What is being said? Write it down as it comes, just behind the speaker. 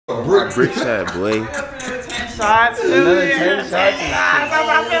brick shot, boy. 10 shots. Another 10 shots.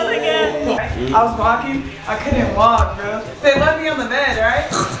 I'm feeling it. I was walking. I couldn't walk, bro. They left me on the bed, right?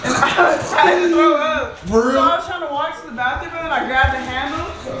 And I was trying to throw up. So I was trying to walk to the bathroom, and I grabbed the handle.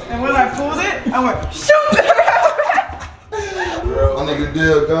 And when I pulled it, I went, shoot! My nigga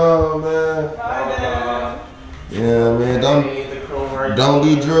Dill gone, man. Yeah, man. Don't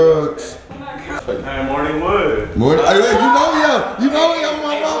do drugs. Hey, Morning Wood. Morning. Hey, you know him,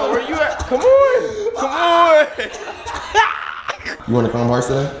 my mama. Where you at? Come on. You want to come horse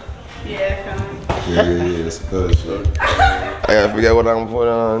today? Yeah, come. Yeah, it's good shit. I gotta forget what I'm gonna put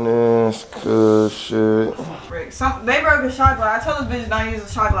on this. Good shit. They broke a shot glass. I told this bitch don't use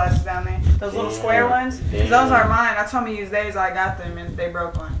the shot glasses down there. Those little square ones. Those are mine. I told me to use theirs. I got them and they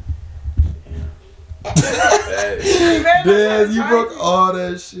broke one. Damn, you broke all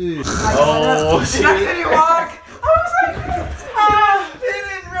that shit. Oh, shit. I couldn't walk. I was like,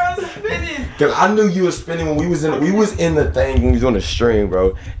 spinning, bro, spinning. Cause I knew you was spinning when we was in the thing when we was on the stream,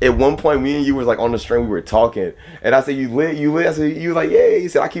 bro. At one point, me and you was like on the stream, we were talking, and I said, "You lit?" I said, "You was like, yeah." He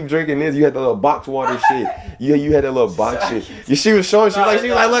said, "I keep drinking this." You had the little box water shit. You had that little box shit. She was showing. She was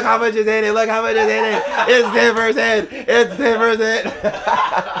like, "Look how much is in it. Look how much is in it. It's 10%. It's 10%."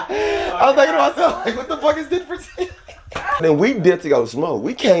 I was thinking to myself, like, what the fuck is 10%? Then we did to go smoke.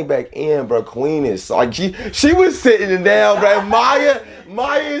 We came back in, bro, clean as like she was sitting down, bro. Maya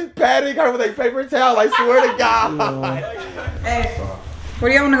is patting her with a paper towel. I swear to God. Hey,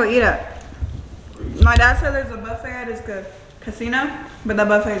 where do y'all want to go eat at? My dad said there's a buffet at his casino, but that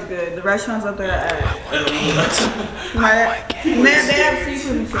buffet is good. The restaurant's up there at they have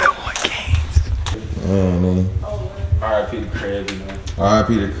seafood and shit. Man. R.I.P. the crib, you know. R.I.P.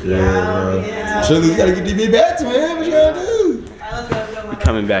 the crib, bro. Chili, you gotta get these big bats, man. What you gotta do? We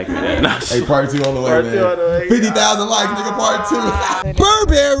coming back, man. Hey, part 2 on the way, Part man. 2 on the way. 50,000 likes, nigga, part 2.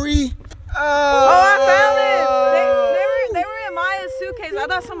 Burberry. Oh, I found it. They were in Maya's suitcase. I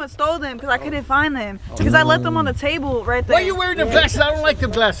thought someone stole them because I couldn't find them. Because I left them on the table right there. Why are you wearing the glasses? I don't like the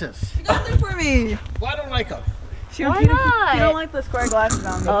glasses. She got them for me. Well, I don't like them. Why not? You don't like the square glasses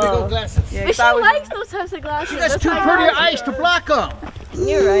on me. The big old glasses. Yeah, but she likes those types of glasses. She has too pretty eyes to block them.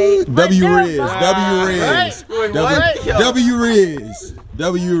 You're right. W Riz.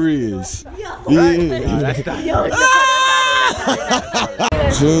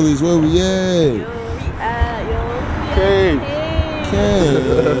 Julie's, where we at? Canes.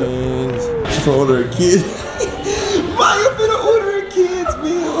 Order a kid. Why you finna order a kid's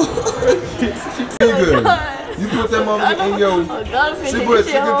meal? Nigga, you put that motherfucker in your. She put a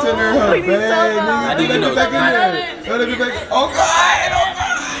chicken tender in her bag. Nigga, let me back in there. Let me back. Oh God!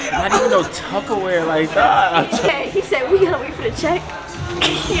 Not even no Tupperware like that. Okay, he said we gotta wait for the check.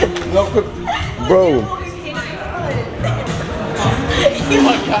 No, bro. Oh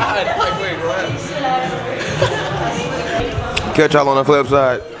my God! Like, wait, what? Catch y'all on the flip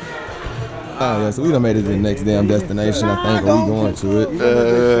side. Oh yeah, so we done made it to the next damn destination. I think. Are we going to it? You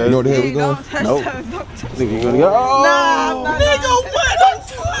know where the hell we going? Nope. Think you gonna go? Oh, nigga, what?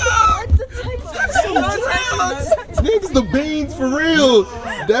 Niggas, the beans for real.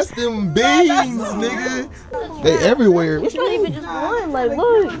 That's them beans, nigga. They everywhere. It's not even just one. Like,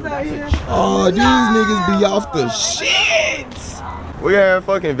 look. Oh, these niggas be off the shit. We are in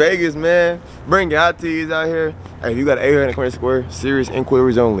fucking Vegas, man. Bring your ITs out here. Hey, if you got 800 credit score, serious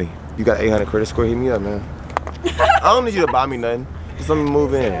inquiries only. You got 800 credit score, hit me up, man. I don't need you to buy me nothing. Just let me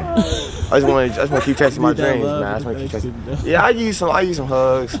move in. I just want to keep chasing my dreams, man. I just want to keep chasing. Yeah, I use some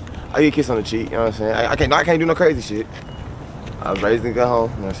hugs. I get a kiss on the cheek. You know what I'm saying? I can't do no crazy shit. I was raised to go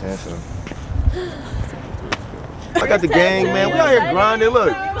home. You know what I'm saying? So I got the gang, man. We out here grinding.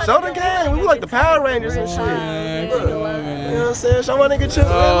 Look, show the gang. We like the Power Rangers and shit. Look, you know what I'm saying? Show my nigga chill.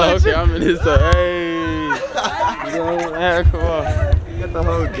 Oh, okay, I'm in this. Hey. Come on. Got the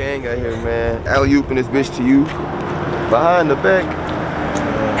whole gang out here, man. Alley-ooping this bitch to you. Behind the back.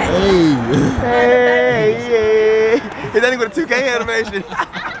 Hey. Hey. Hit that nigga with a 2K animation.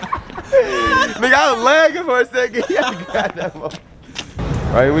 Nigga, I was lagging for a second.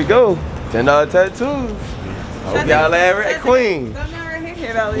 Right, here we go. $10 tattoos. Hope y'all laugh at Queen.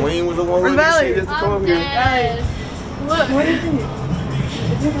 Queen was the one who did shit just to come up here. Look. What is it?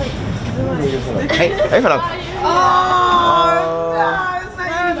 Hey, finna. Oh, it's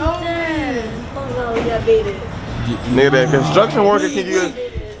not even open. We got baited. Nigga, that construction worker can you.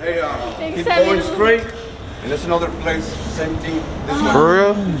 Hey, keep going straight. And that's another place, same thing. For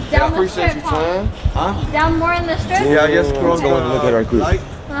real? Down I appreciate you, son. Huh? Down more in the strip? Yeah, I guess scroll going to look at it right quick.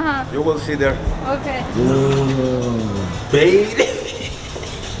 Uh-huh. You will see there. Okay. Baby.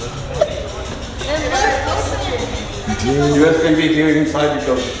 You guys can be here inside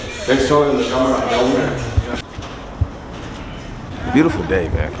because They're showing the camera down there. Beautiful day,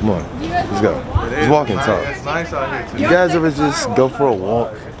 man. Come on. Let's go. Let's walk and talk. It's nice out here too. You guys ever just go for a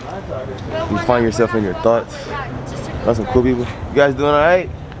walk? You find yourself in your thoughts? Got some cool people. You guys doing alright?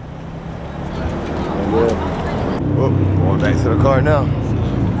 Well, going back to the car now.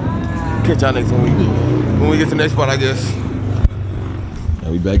 Catch y'all next week. When we get to the next spot, I guess.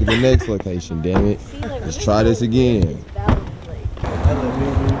 And we back at the next location, damn it. Let's try this again.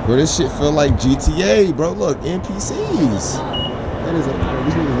 Bro, this shit feel like GTA, bro. Look, NPCs. That is a,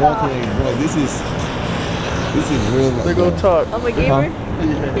 this nigga walking, bro. This is real life. They gonna talk. I'm a gamer.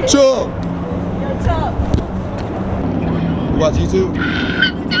 Chuck! What's up? You watch YouTube?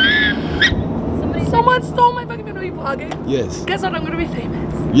 Someone stole my fucking video vlogging. Yes. Guess what? I'm gonna be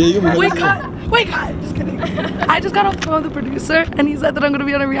famous. Yeah, you'll be Wait, cut. Just kidding. I just got off the phone with the producer, and he said that I'm gonna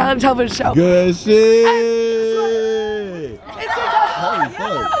be on a reality television show. Good shit! It's so Holy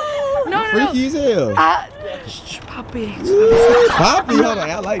fuck. No. Freaky as hell. Papi. Papi, hold on,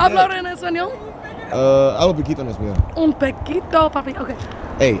 I like that. Hablo en español. Hablo poquito en español. Un pequito, papi. Okay.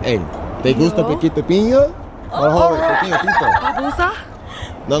 Hey, ¿te gusta pequito piña? Hold on, pequeño pito. Papusa?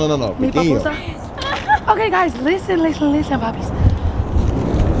 No, Mi pequeño. papusa? Okay, guys, listen, papis.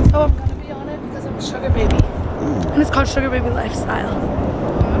 So I'm gonna be on it because I'm a sugar baby. And it's called Sugar Baby Lifestyle.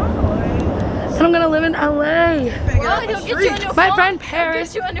 And I'm gonna live in LA. Well, he'll get you a new phone. My friend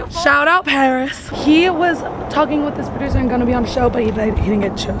Paris, He'll get you a new phone. shout out Paris. He was talking with this producer and gonna be on a show, but he didn't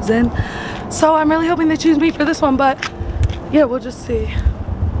get chosen. So I'm really hoping they choose me for this one, but yeah, we'll just see.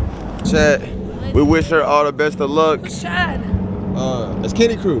 Chat, we wish her all the best of luck. Chad. It's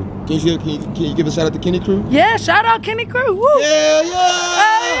Kenny Crew. Can you give a shout out to Kenny Crew? Yeah, shout out Kenny Crew. Woo. Yeah!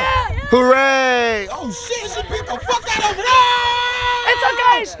 Yeah. Hooray! Oh shit, she beat the fuck out of her! It's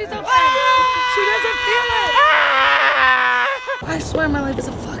okay, she's okay. She doesn't feel it. I swear my life is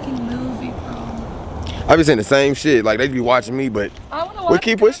a fucking movie, bro. I be saying the same shit. Like they be watching me, but I wanna watch. we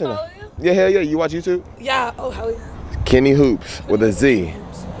keep pushing her. Yeah, hell yeah. You watch YouTube? Yeah. Oh hell yeah. KennyHoopz with a Z.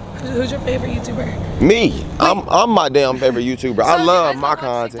 Who's your favorite YouTuber? Me. I'm my damn favorite YouTuber. I love my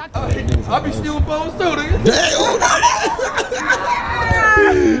content. I be stealing phones too, nigga.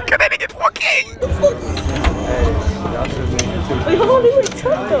 Can that nigga 4K? Wait, hold on, wait,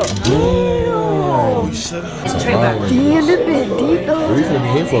 shut up. Oh, shut up. We finna be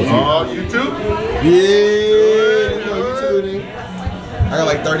here for a few. YouTube? Yeah. I got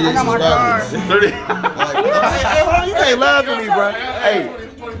like 38 subscribers. 30. Hey, hold on, you can't laugh at me, bro. Hey.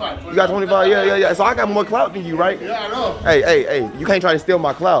 You got 25? Yeah. So I got more clout than you, right? Yeah, I know. Hey, you can't try to steal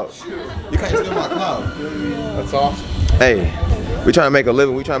my clout. You can't steal my clout. That's awesome. Hey, we trying to make a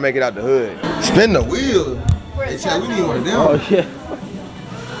living. We trying to make it out the hood. Spin the wheel. Hey, Chad, we need one of them. Oh, yeah.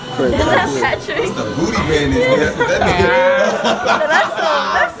 Patrick. It's the booty bandits, nigga.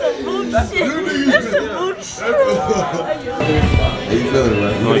 That's some booty shit. That's some booty shit. How you feeling,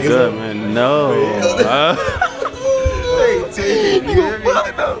 man? Doing good, man. No.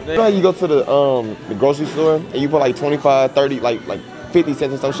 You know how you go to the grocery store and you put like 25, 30, like 50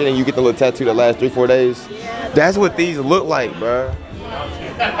 cents or some shit and you get the little tattoo that lasts 3-4 days? That's what these look like, bro.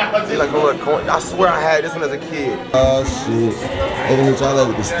 They like a little coin. I swear I had this one as a kid. Oh shit. Over here y'all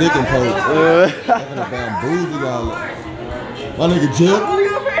with the stick and poke. Having a bamboozle y'all. My nigga Jim. My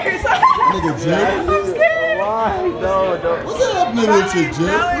nigga Jim. I'm scared. Why? No. What's happening with you,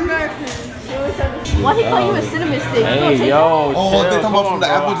 Jim? Why he call you a cinnamon stick? Hey, yo. Oh, they talking about from the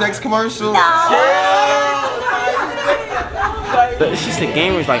Apple Jacks commercial? It's just the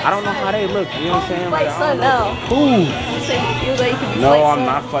gamers, like, I don't know how they look, you know what I'm saying? Fight son now. Who? You say you like you could be No, fight I'm son.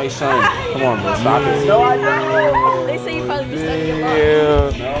 not fight son. Come on, bro, stop it. No, I know. They say you probably be stuck in your mom.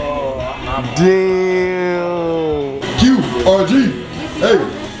 Yeah. No, I'm not. Damn. QRG. Hey.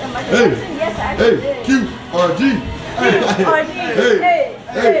 QRG.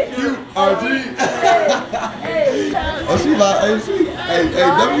 Hey, QRG. Oh, she like, hey,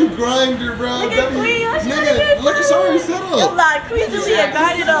 W grinder, bro. Nigga, look at sorry set up. Like Queen Julia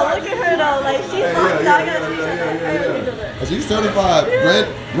grinded though. Look at her though. Like she's not gonna be Oh, she's certified.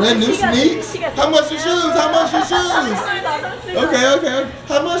 Brand new sneaks. How much your shoes? Okay.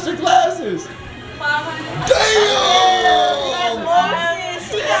 How much your glasses? 500. Damn.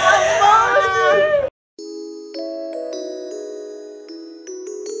 She got more.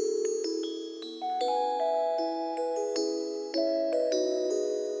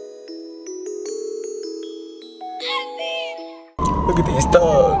 Look at these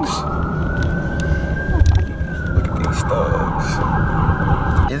thugs.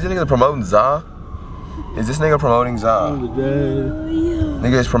 Is this nigga promoting Za? Is this nigga promoting Za?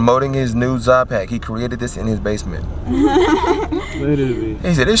 Nigga is promoting his new Zod pack. He created this in his basement. Literally.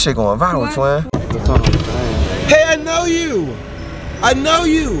 He said, this shit going viral, twin. Hey, I know you. I know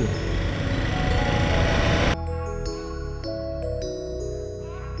you.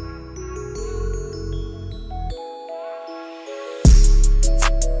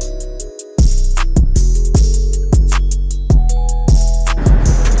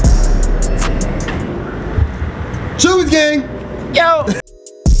 Choose gang. Yo.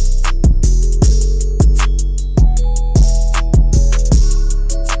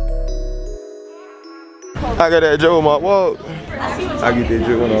 I got that joke on my walk. I get that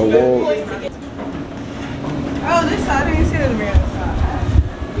joke on my walk. Oh, this side, I didn't see the mirror side.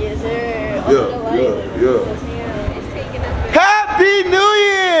 Yes, sir. Yeah. It's taking us Happy New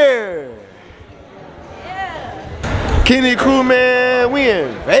Year! Yeah. Kenny crew, man, we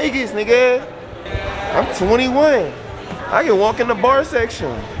in Vegas, nigga. I'm 21. I can walk in the bar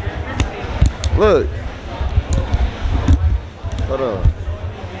section. Look. Hold on.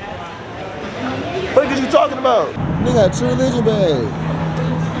 What are you talking about? Nigga got True Religion bag.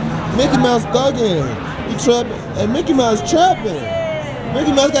 Mickey Mouse thugging. He trapping. And Mickey Mouse trapping.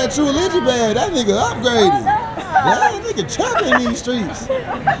 Mickey Mouse got True Religion bag. That nigga upgraded. That nigga trapping in these streets.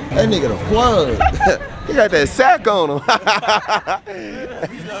 That nigga the plug. He got that sack on him.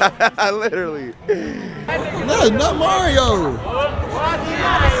 Literally. No, it's not Mario.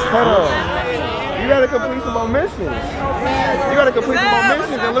 Hold on. You gotta complete some more missions. You gotta complete some more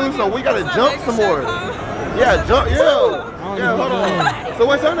missions and lose, so we gotta jump some more. Yeah, jump, yeah. Yeah, hold on. So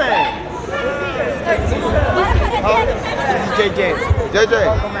what's your name? Oh, this is JJ. JJ,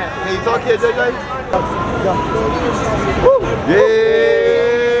 can you talk here, JJ? Woo. Yeah.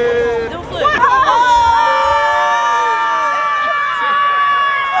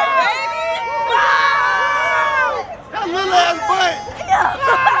 That little ass butt.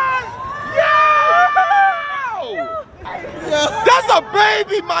 Yo. That's a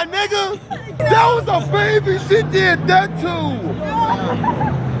baby, my nigga. That was a baby. She did that too.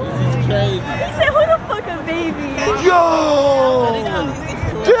 He said, who the fuck a baby? Yo!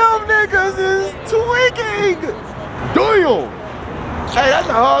 Them niggas is tweaking! Damn! Hey, that's a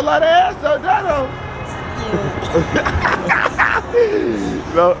whole lot of ass, so that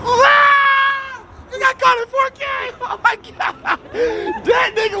no. You got caught in 4K! Oh my god! That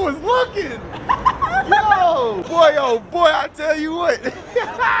nigga was looking! Yo! Boy, oh boy, I tell you what!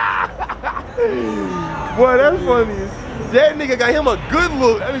 Boy, that's funny. That nigga got him a good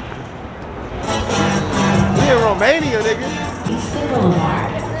look. I mean, we in Romania, nigga. Eastern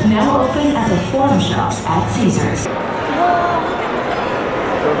Boulevard, now open at the Forum Shops at Caesars.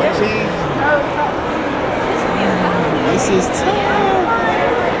 This is tough.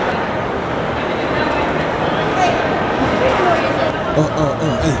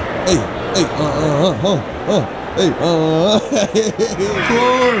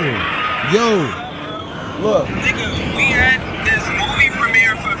 Yo, look. Nigga, we had this movie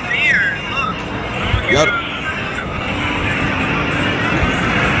premiere for Fear. Look. Yup.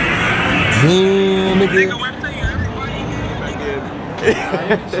 Damn, nigga.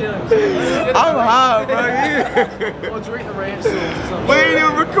 I'm high, bro. We'll drink the ranch soon or something. We ain't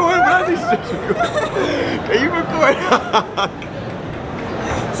even recording, but I need to. Can you record?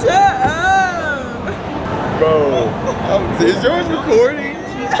 Shut up! Bro, is yours recording?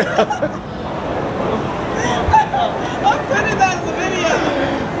 I'm putting that in the video.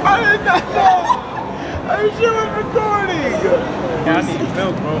 I did not know. I sure was recording. Yeah, I need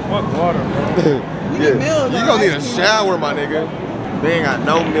milk, bro. Fuck water, bro. Yeah. You gonna need a shower, my nigga. They ain't got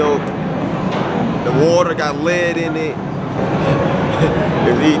no milk. The water got lead in it.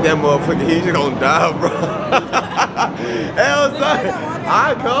 If he eat that motherfucker, he just gonna die, bro. Hell, son.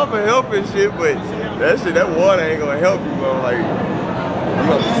 I come for help and shit, but that water ain't gonna help you, bro. Like, you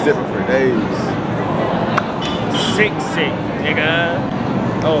gonna be sipping for days. Sick, nigga.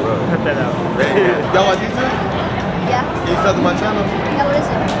 Oh, cut that out. Y'all watch YouTube? Yeah. Can you sub to my channel? Yeah, what is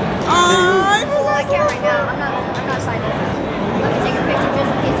it? Well, I can't right now. I'm not signed up. Let me take a picture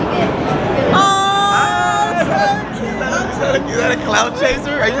just in case you get. You that a cloud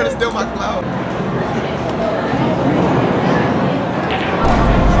chaser? Are you trying to steal my cloud?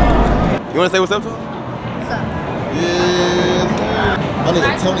 You wanna say what's up to him? What's up? Yeah. My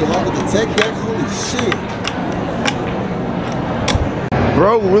nigga Tony Hawk with the tech deck. Holy shit.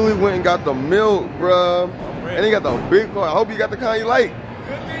 Bro really went and got the milk, bro. And he got the big car. I hope you got the kind you like.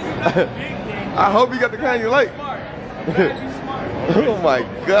 I hope you got the kind you like. Oh my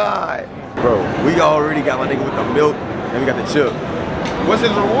god. Bro, we already got my nigga with the milk and we got the chip. What's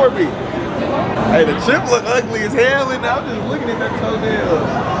his reward be? Hey, the chip look ugly as hell, and I'm just looking at that toenail.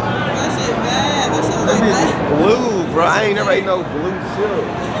 That shit bad. That shit That like bitch that. is blue, bro. I ain't never ate no blue chip.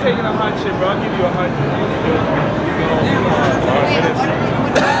 Taking a hot chip, bro. I'll give you 100.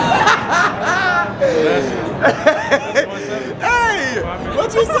 Hey, what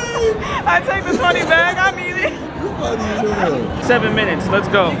you say? I take the 20 back. I need it. You funny as hell. 7 minutes. Let's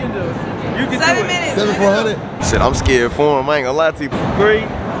go. You can do it. You can 7 do it. minutes. 7,400. Shit, I'm scared for him. I ain't gonna lie to you. 3,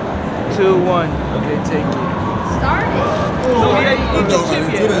 2, 1. Okay, take it. Start it. No, yeah, you Don't let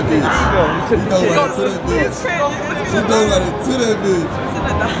it to that bitch. took the chip. Don't let it to that bitch. She don't let it to that bitch.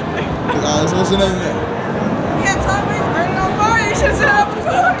 Alright, so what's your name there? Yeah, Tom is burning on fire. You should sit up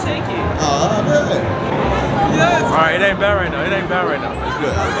before. Take it. Oh, man. Yes. Alright, it ain't bad right now. It ain't bad right now. It's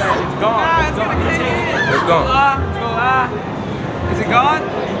good. It's gone. Nah, It's it's gone. gonna kick in. It's gone. Is it gone?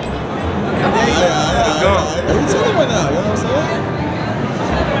 It's gone. We chilling right now, you know what I'm saying?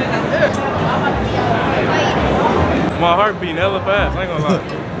 My heart beating hella fast. I ain't gonna lie.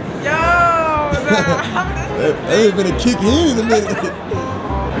 Yo, That ain't finna kick in a minute.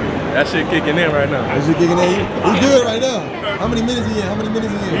 That shit kicking in right now. That shit kicking in? We good right now. How many minutes are you in? How many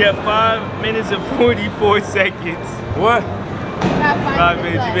minutes are you in? We have 5 minutes and 44 seconds. What? 5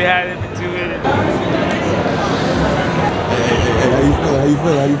 minutes. You've been having it for 2 minutes. Hey, how you feeling? How you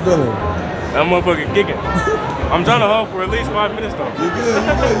feeling? How you feeling? That motherfucker kicking. I'm trying to hold for at least 5 minutes though. You good,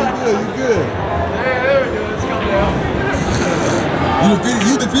 you good, you good, you good. Hey, there we go. Let's calm down.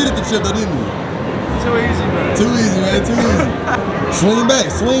 You defeated the chip though, didn't you? Too easy, man. Too easy, man, too easy. Swing back,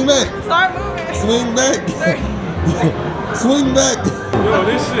 swing back. start moving. Swing back. Swing back. Yo,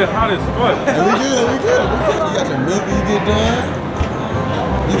 this shit hot as fuck. Hey, we good, we good. You got your milk when you get done.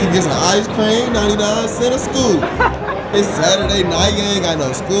 You can get some ice cream, 99 cents a scoop. It's Saturday night, you ain't got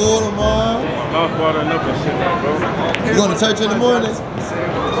no school tomorrow. My mouth watering up and shit now, bro. You going to church in the morning?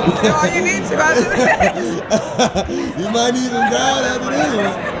 All you need to after this. You might need some God after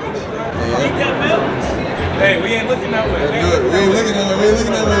this. Hey, we ain't looking that way. We ain't looking at it, we ain't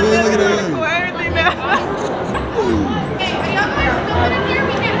looking at it, we ain't looking at it. For everything now. Hey, are y'all guys filming in here?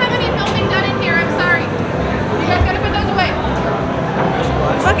 We can't have any filming done in here. I'm sorry. You guys gotta put those away.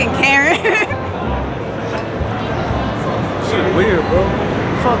 Fucking Karen. Shit weird, bro.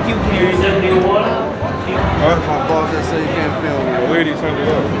 Fuck you, Karen. My boss just said you can't film me. Weird he turned it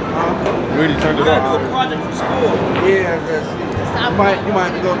off. Weird he turned it off. Project for school. Yeah, that's it. You might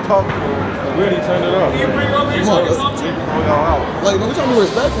have to go talk to her. Weird he turned it off. Come on, like, we're trying to be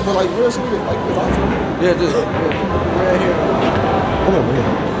respectful, but like, real shit, like, talk to me. Yeah, just right here. Come on, man.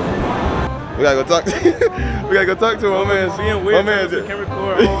 We gotta go talk to we gotta go talk to him, my man. Being weird, my man. we can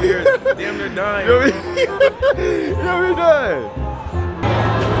record all here. Damn, they're dying. You're done.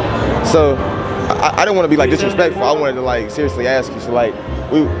 So, I didn't want to be like disrespectful. I wanted to like seriously ask you. So like,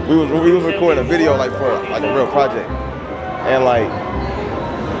 we was recording a video like for like a real project, and like.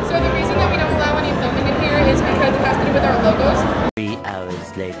 So the reason that we don't allow any filming in here is because it has to do with our logos. 3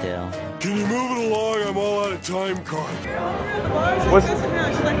 hours later. Can you move it along? I'm all out of time card. What's? She's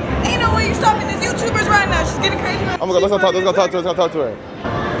like, ain't no way you stopping these YouTubers right now. She's getting crazy. I'm gonna let's go talk to her. Let's go talk to her.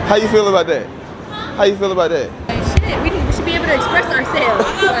 How you feel about that? How you feel about that? Shit, we should be able to express ourselves.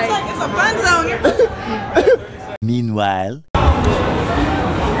 It's a fun zone. Meanwhile.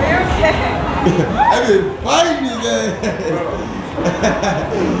 I've been fighting his ass.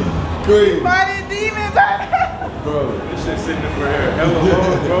 Great. Fighting demons right now. Bro. This shit sitting in for here. Hella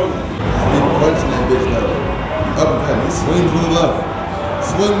long, bro. He punching that bitch left. Up and down. He swings with the left.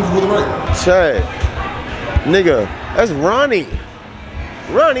 Swings with the right. Chad. Nigga, that's Ronnie.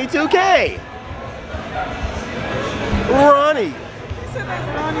 Ronnie 2K. Ronnie. He said that's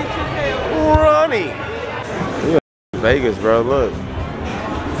Ronnie 2K. Ronnie. You in Vegas, bro. Look.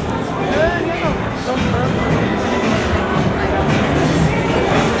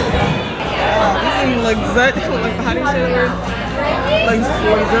 How do you say the word?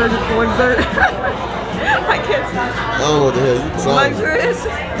 Luxurious. I can't say. I don't know what the hell you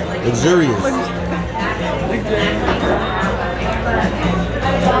saying. Luxurious. Luxurious.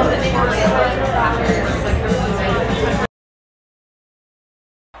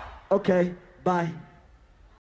 Okay, bye.